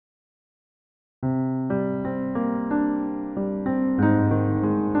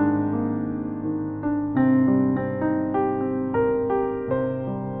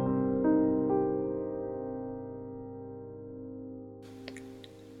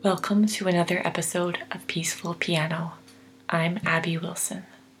Welcome to another episode of Peaceful Piano. I'm Abby Wilson.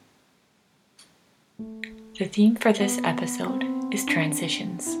 The theme for this episode is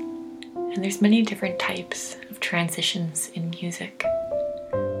transitions, and there's many different types of transitions in music.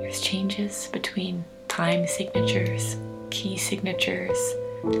 There's changes between time signatures, key signatures,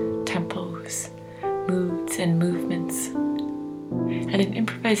 tempos, moods, and movements. And in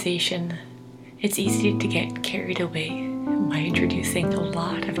improvisation, it's easy to get carried away by introducing a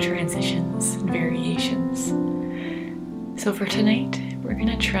lot of transitions and variations. So for tonight, we're going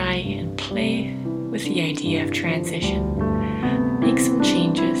to try and play with the idea of transition, make some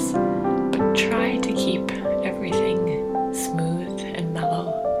changes, but try to keep everything smooth and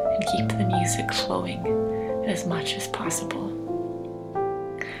mellow and keep the music flowing as much as possible.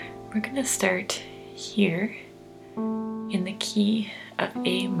 We're going to start here in the key of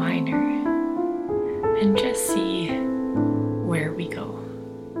A minor and just see where we go.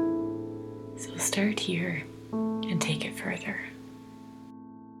 So start here and take it further.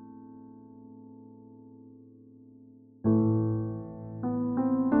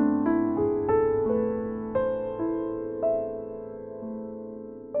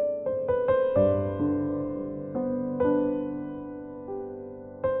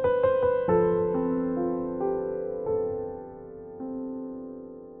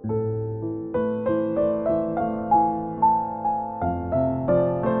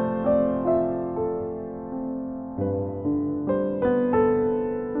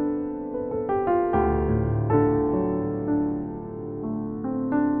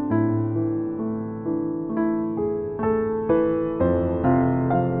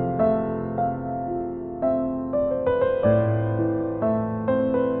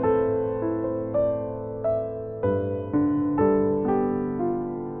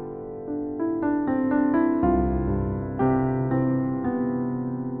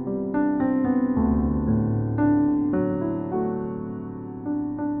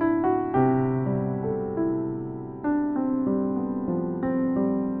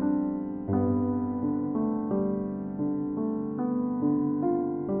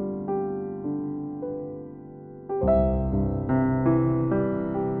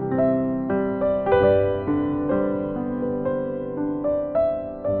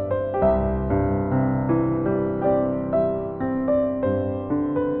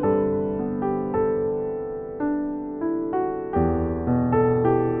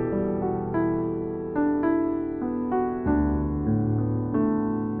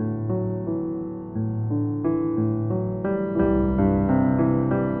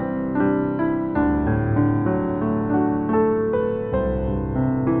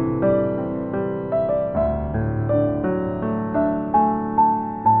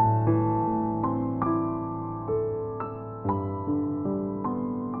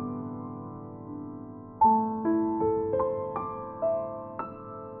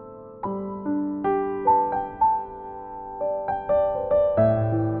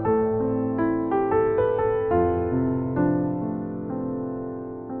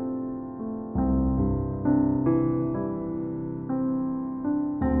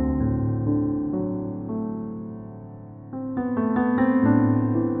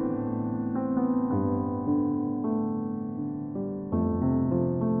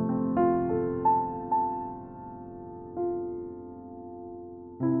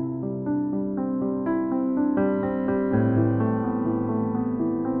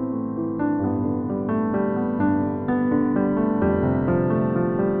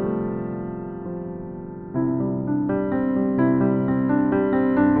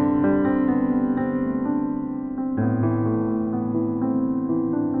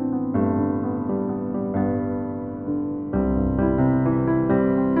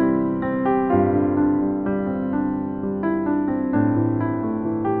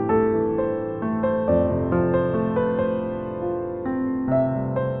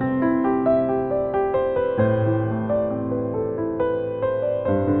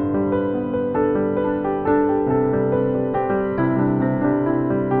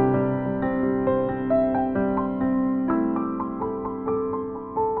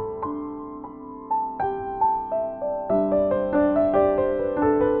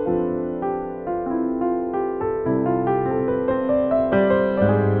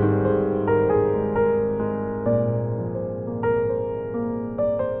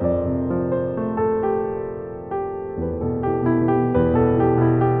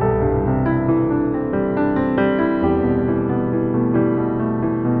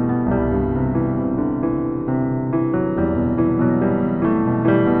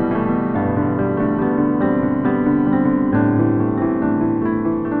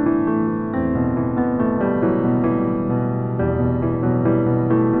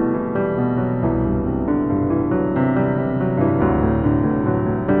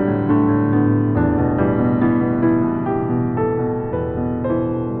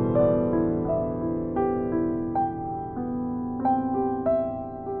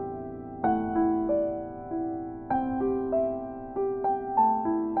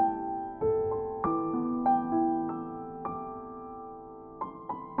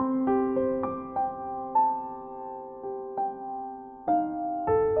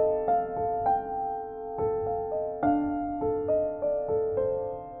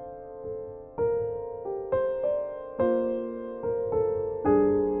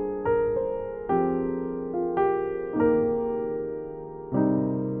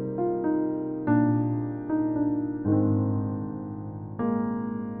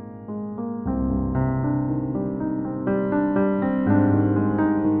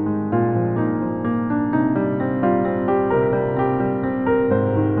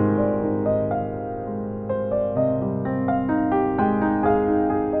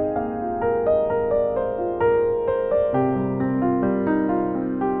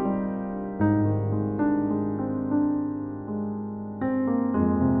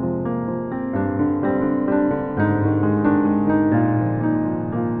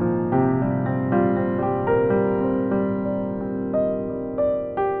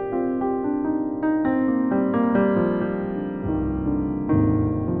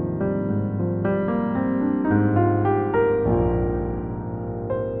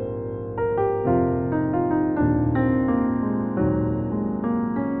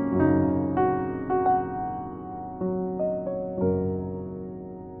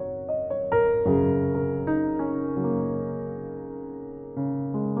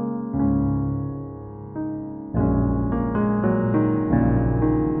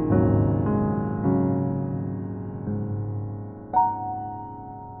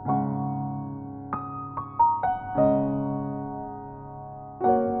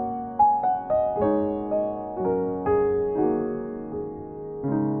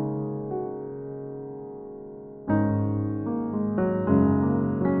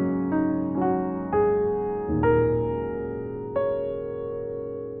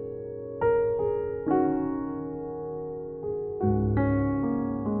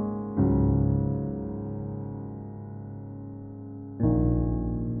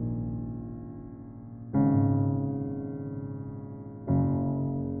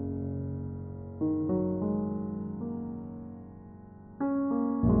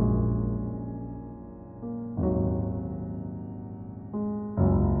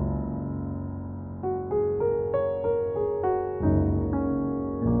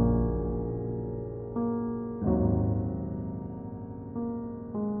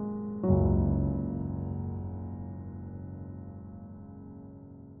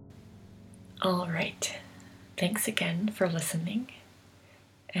 All right. Thanks again for listening,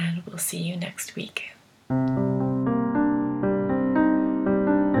 and we'll see you next week.